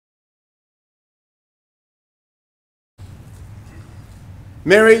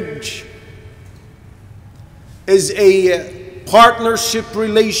Marriage is a partnership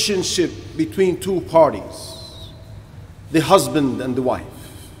relationship between two parties, the husband and the wife.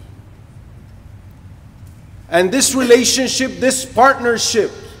 And this relationship, this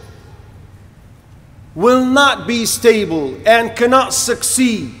partnership, will not be stable and cannot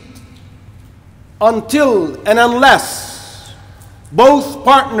succeed until and unless both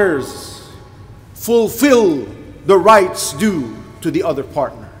partners fulfill the rights due to the other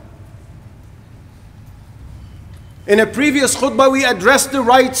partner. In a previous khutbah, we addressed the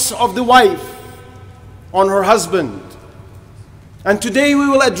rights of the wife on her husband. And today we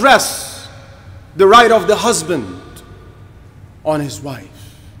will address the right of the husband on his wife.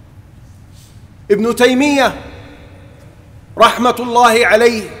 Ibn Taymiyyah, rahmatullahi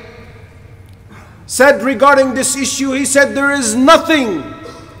alayhi, said regarding this issue, he said, there is nothing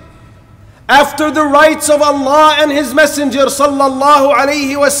after the rights of Allah and His Messenger sallallahu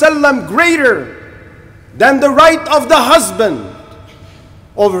alayhi wasallam greater than the right of the husband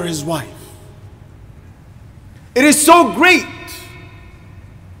over his wife. It is so great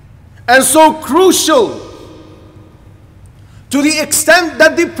and so crucial to the extent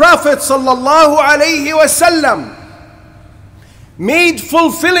that the Prophet sallallahu alayhi wasallam made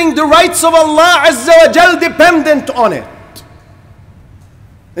fulfilling the rights of Allah Azza wa Jal dependent on it.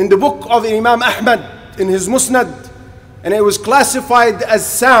 In the book of Imam Ahmad in his Musnad, and it was classified as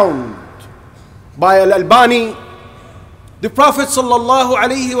sound by Al-Albani, the Prophet sallallahu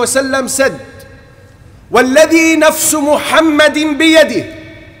alayhi wasallam said, وَالَّذِي نَفْسُ مُحَمَّدٍ بِيَدِهِ,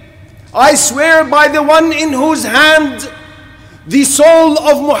 I swear by the one in whose hand the soul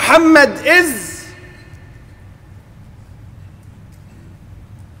of Muhammad is.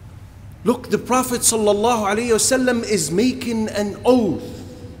 Look, the Prophet sallallahu alayhi wasallam is making an oath.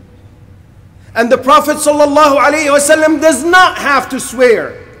 And the Prophet sallallahu alayhi wasallam does not have to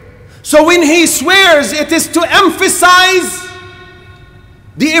swear. So when he swears, it is to emphasize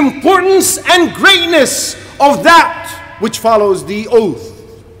the importance and greatness of that which follows the oath.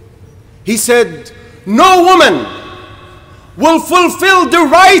 He said, no woman will fulfill the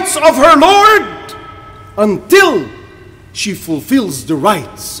rights of her Lord until she fulfills the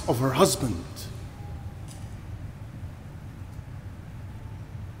rights of her husband.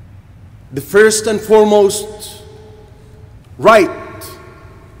 The first and foremost right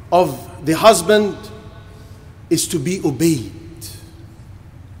of the husband is to be obeyed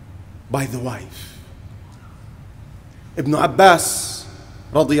by the wife. Ibn Abbas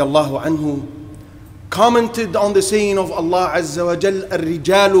radiyallahu anhu commented on the saying of Allah Azza wa Jal,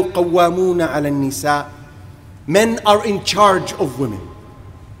 الرجال قوامون على النساء, men are in charge of women.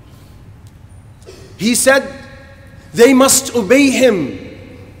 He said they must obey him,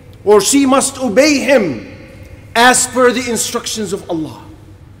 or she must obey him as per the instructions of Allah.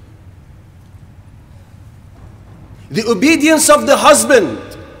 The obedience of the husband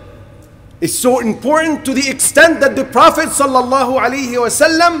is so important to the extent that the Prophet sallallahu alaihi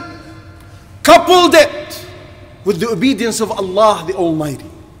wasallam coupled it with the obedience of Allah the Almighty.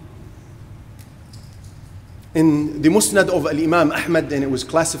 In the Musnad of Al-Imam Ahmad, and it was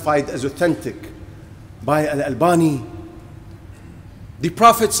classified as authentic by Al-Albani, the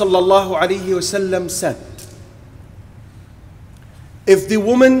Prophet sallallahu alaihi wasallam said, if the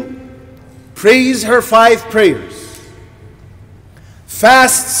woman prays her 5 prayers,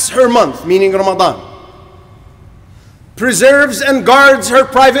 fasts her month, meaning Ramadan, preserves and guards her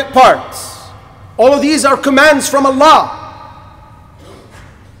private parts, all of these are commands from Allah,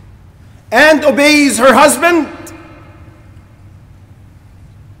 and obeys her husband,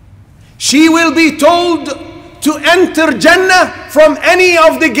 she will be told to enter Jannah from any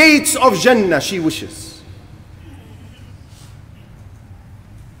of the gates of Jannah she wishes.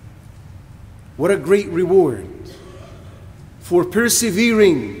 What a great reward for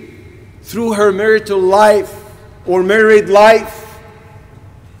persevering through her marital life or married life,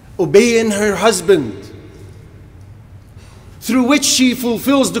 obeying her husband, through which she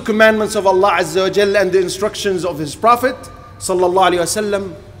fulfills the commandments of Allah Azza wa Jalla and the instructions of His Prophet sallallahu alaihi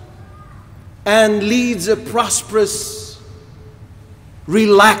wasallam, and leads a prosperous,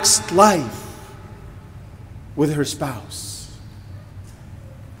 relaxed life with her spouse.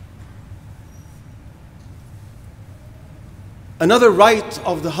 Another right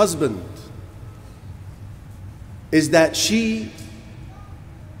of the husband is that she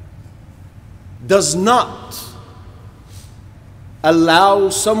does not allow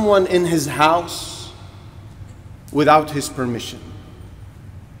someone in his house without his permission.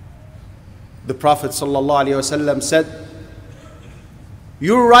 The Prophet ﷺ said,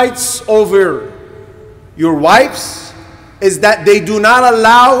 your rights over your wives is that they do not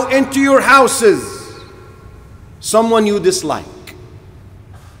allow into your houses someone you dislike.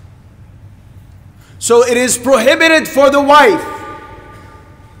 So it is prohibited for the wife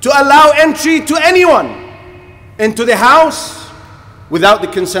to allow entry to anyone into the house without the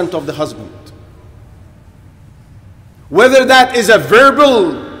consent of the husband. Whether that is a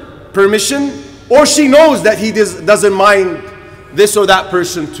verbal permission or she knows that he doesn't mind this or that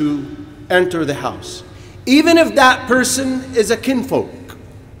person to enter the house. Even if that person is a kinfolk,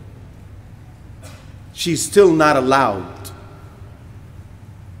 she's still not allowed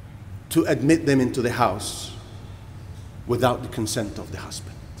to admit them into the house without the consent of the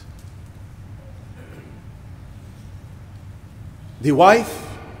husband. The wife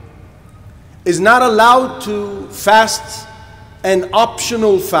is not allowed to fast an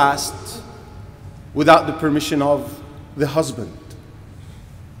optional fast without the permission of the husband.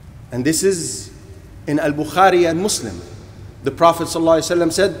 And this is in Al-Bukhari and Muslim. The Prophet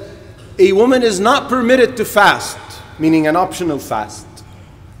ﷺ said, a woman is not permitted to fast, meaning an optional fast,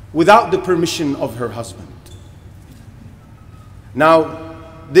 without the permission of her husband. Now,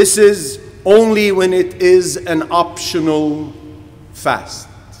 this is only when it is an optional fast.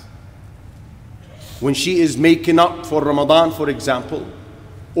 When she is making up for Ramadan, for example,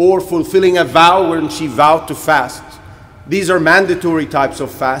 or fulfilling a vow when she vowed to fast. These are mandatory types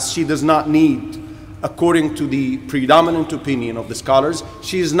of fast. She does not need, according to the predominant opinion of the scholars,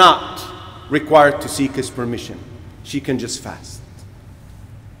 she is not required to seek his permission. She can just fast.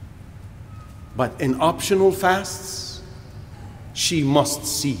 But in optional fasts, she must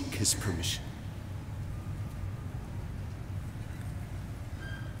seek his permission.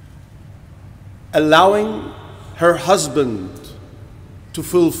 Allowing her husband to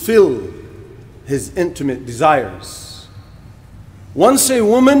fulfill his intimate desires. Once a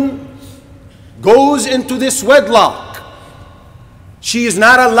woman goes into this wedlock, she is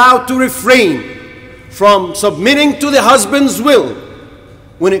not allowed to refrain from submitting to the husband's will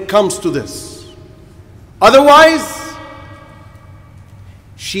when it comes to this. Otherwise,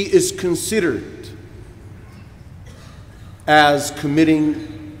 she is considered as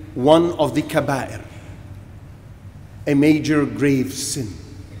committing one of the kaba'ir, a major grave sin.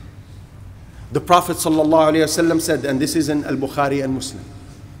 The Prophet ﷺ said, and this is in Al-Bukhari and Muslim,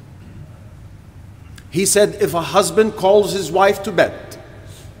 he said, if a husband calls his wife to bed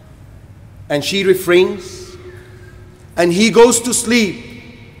and she refrains and he goes to sleep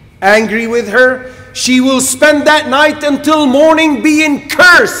angry with her, she will spend that night until morning being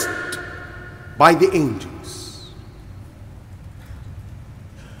cursed by the angels.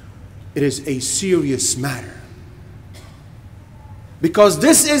 It is a serious matter, because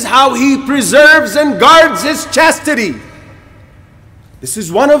this is how he preserves and guards his chastity. This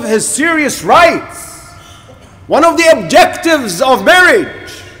is one of his serious rights, one of the objectives of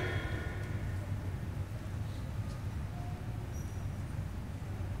marriage.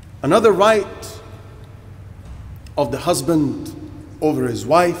 Another right of the husband over his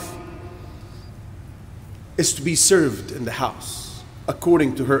wife is to be served in the house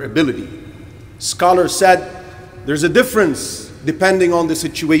according to her ability. Scholars said there's a difference depending on the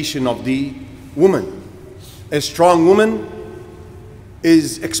situation of the woman. A strong woman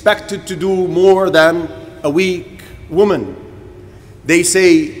is expected to do more than a weak woman. They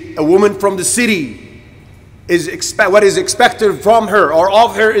say a woman from the city what is expected from her or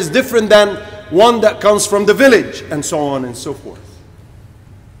of her is different than one that comes from the village, and so on and so forth.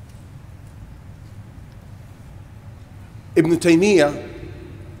 Ibn Taymiyyah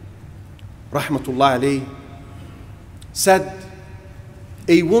rahmatullah alayhi said,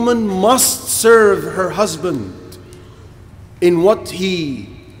 a woman must serve her husband in what he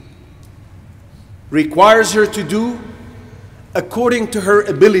requires her to do according to her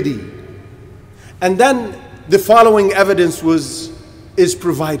ability. And then the following evidence is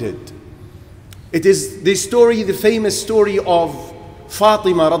provided. It is the story, the famous story of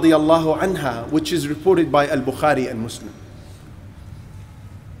Fatima radiallahu anha, which is reported by Al-Bukhari and Muslim.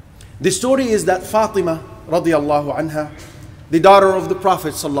 The story is that Fatima radiallahu anha, the daughter of the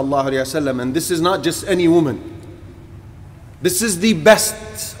Prophet sallallahu alaihi wasallam, and this is not just any woman. This is the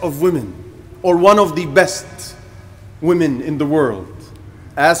best of women, or one of the best women in the world,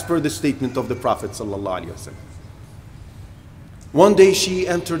 as per the statement of the Prophet sallallahu alaihi wasallam. One day she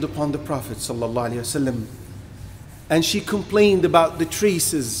entered upon the Prophet sallallahu alaihi wasallam, and she complained about the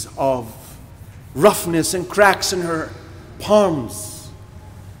traces of roughness and cracks in her palms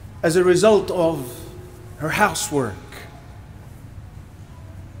as a result of her housework.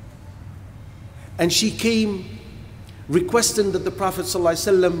 And she came requesting that the Prophet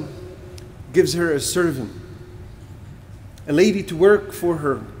ﷺ gives her a servant. a lady to work for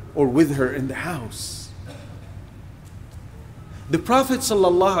her or with her in the house. The Prophet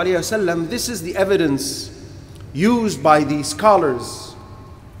ﷺ, this is the evidence used by the scholars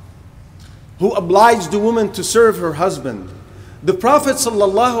who obliged the woman to serve her husband. The Prophet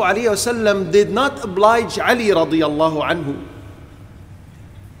ﷺ did not oblige Ali radiallahu anhu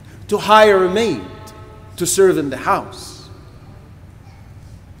to hire a maid to serve in the house.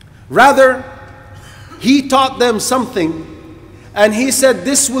 Rather, he taught them something and he said,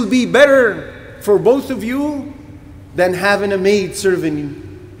 this will be better for both of you than having a maid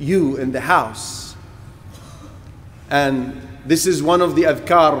serving you in the house. And this is one of the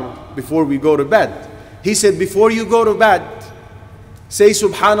adhkar before we go to bed. He said, before you go to bed, say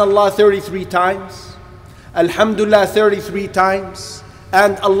Subhanallah 33 times, Alhamdulillah 33 times,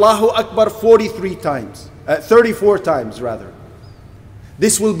 and Allahu Akbar 34 times rather.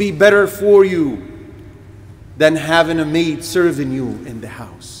 This will be better for you than having a maid serving you in the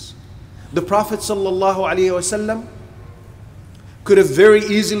house. The Prophet ﷺ could have very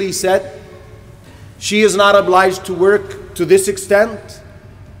easily said, she is not obliged to work to this extent,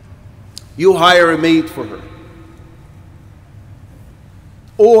 you hire a maid for her.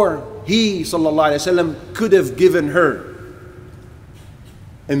 Or he ﷺ could have given her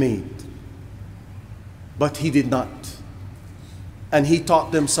a maid. But he did not. And he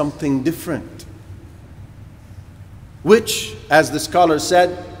taught them something different, which, as the scholar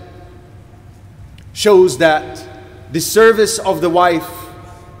said, shows that the service of the wife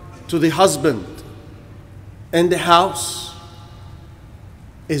to the husband in the house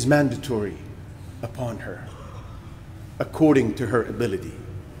is mandatory upon her, according to her ability.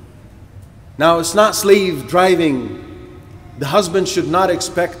 Now, it's not slave driving. The husband should not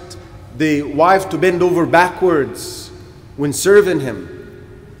expect the wife to bend over backwards when serving him.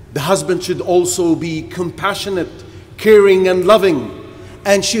 The husband should also be compassionate, caring and loving,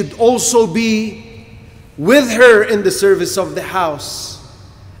 and should also be with her in the service of the house.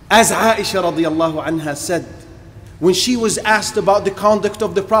 As Aisha radiallahu anha said, when she was asked about the conduct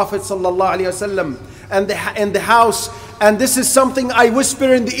of the Prophet sallallahu alaihi wasallam and the house, and this is something I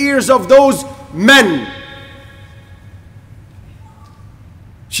whisper in the ears of those men,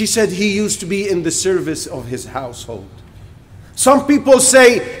 she said he used to be in the service of his household. Some people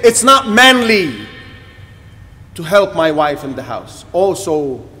say it's not manly to help my wife in the house.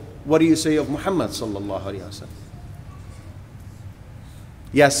 Also, what do you say of Muhammad sallallahu alaihi wasallam?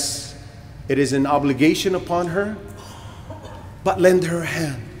 Yes, it is an obligation upon her, but lend her a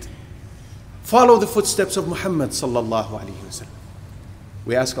hand. Follow the footsteps of Muhammad sallallahu alaihi wasallam.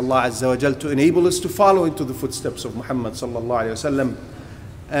 We ask Allah Azza wa Jal to enable us to follow into the footsteps of Muhammad sallallahu alaihi wasallam,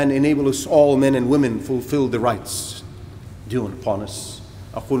 and enable us all, men and women, fulfill the rights due upon us.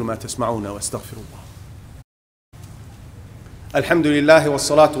 أقول ما تسمعون وأستغفر الله. الحمد لله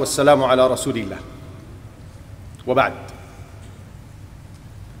والصلاة والسلام على رسول الله. وبعد.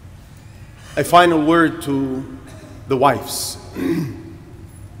 A final word to the wives.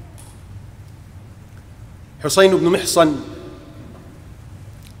 Husayn ibn Mihsan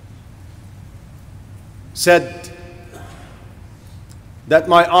said that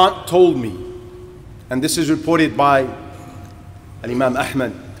my aunt told me, and this is reported by Imam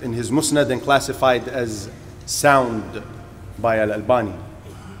Ahmad in his Musnad and classified as sound by Al-Albani.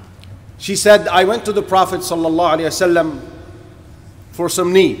 She said, I went to the Prophet sallallahu alaihi wasallam for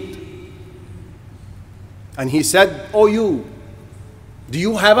some need. And he said, oh you, do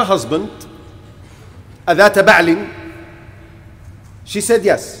you have a husband? أذات بعل? She said,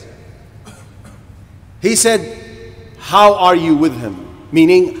 yes. He said, how are you with him?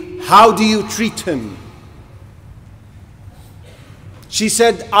 Meaning, how do you treat him? She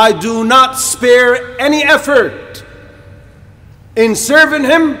said, I do not spare any effort in serving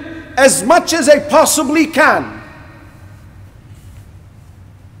him as much as I possibly can.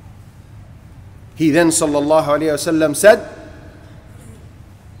 He then sallallahu alayhi wasallam said,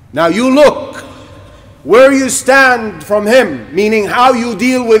 now you look where you stand from him, meaning how you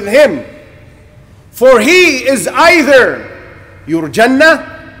deal with him. For he is either your Jannah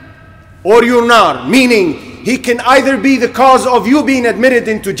or your Nar, meaning he can either be the cause of you being admitted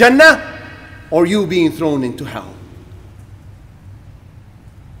into Jannah or you being thrown into hell.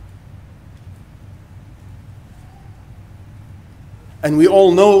 And we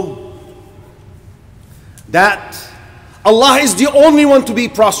all know that Allah is the only one to be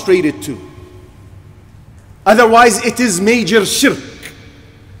prostrated to. Otherwise, it is major shirk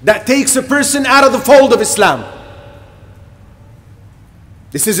that takes a person out of the fold of Islam.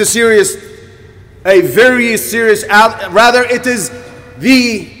 This is a very serious, rather it is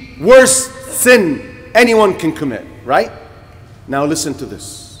the worst sin anyone can commit, right? Now listen to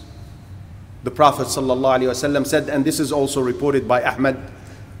this. The Prophet ﷺ said, and this is also reported by Ahmad,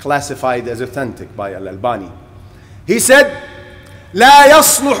 classified as authentic by Al-Albani. He said, لا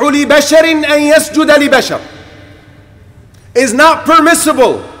يصلح لبشر أن يسجد لبشر. Is not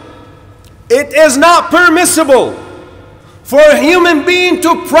permissible. It is not permissible for a human being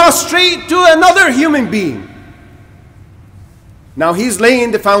to prostrate to another human being. Now he's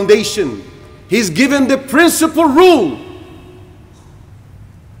laying the foundation. He's given the principal rule.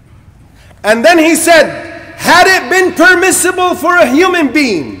 And then he said, had it been permissible for a human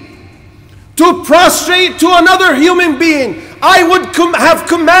being to prostrate to another human being, I would have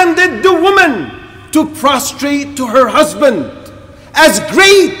commanded the woman to prostrate to her husband, as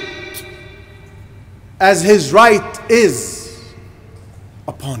great as his right is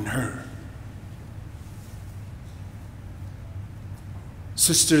upon her.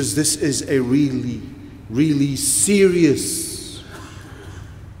 Sisters, this is a really, really serious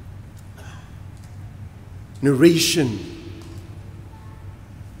narration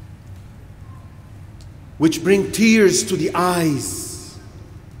which bring tears to the eyes,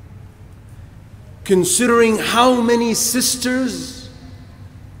 considering how many sisters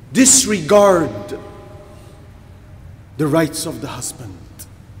disregard the rights of the husband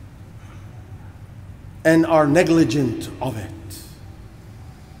and are negligent of it.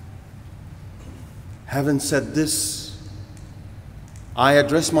 Having said this, I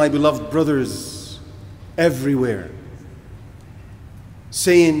address my beloved brothers everywhere,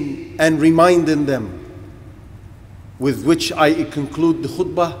 saying and reminding them, with which I conclude the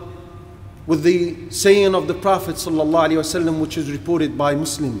khutbah, with the saying of the Prophet ﷺ, which is reported by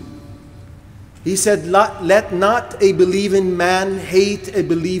Muslim. He said, let not a believing man hate a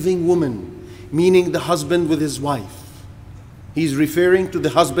believing woman, meaning the husband with his wife. He's referring to the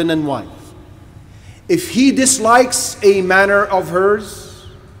husband and wife. If he dislikes a manner of hers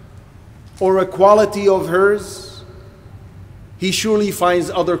or a quality of hers, he surely finds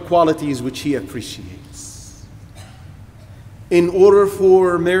other qualities which he appreciates. In order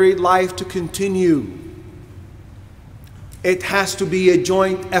for married life to continue, it has to be a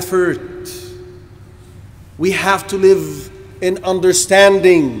joint effort. We have to live in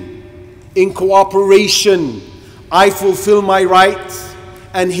understanding, in cooperation. I fulfill my rights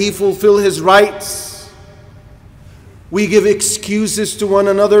and he fulfill his rights. We give excuses to one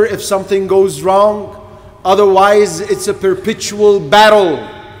another if something goes wrong. Otherwise, it's a perpetual battle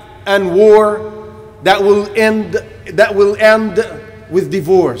and war that will end with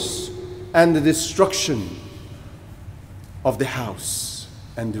divorce and the destruction of the house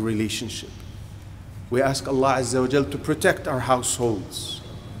and the relationship. We ask Allah Azza wa Jal to protect our households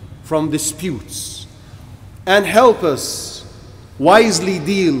from disputes and help us wisely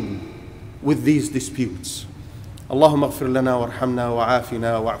deal with these disputes. اللهم اغفر لنا وارحمنا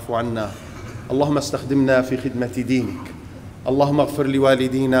وعافنا واعف عنا اللهم استخدمنا في خدمة دينك اللهم اغفر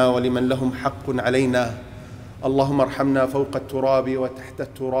لوالدينا ولمن لهم حق علينا اللهم ارحمنا فوق التراب وتحت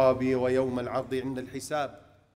التراب ويوم العرض عند الحساب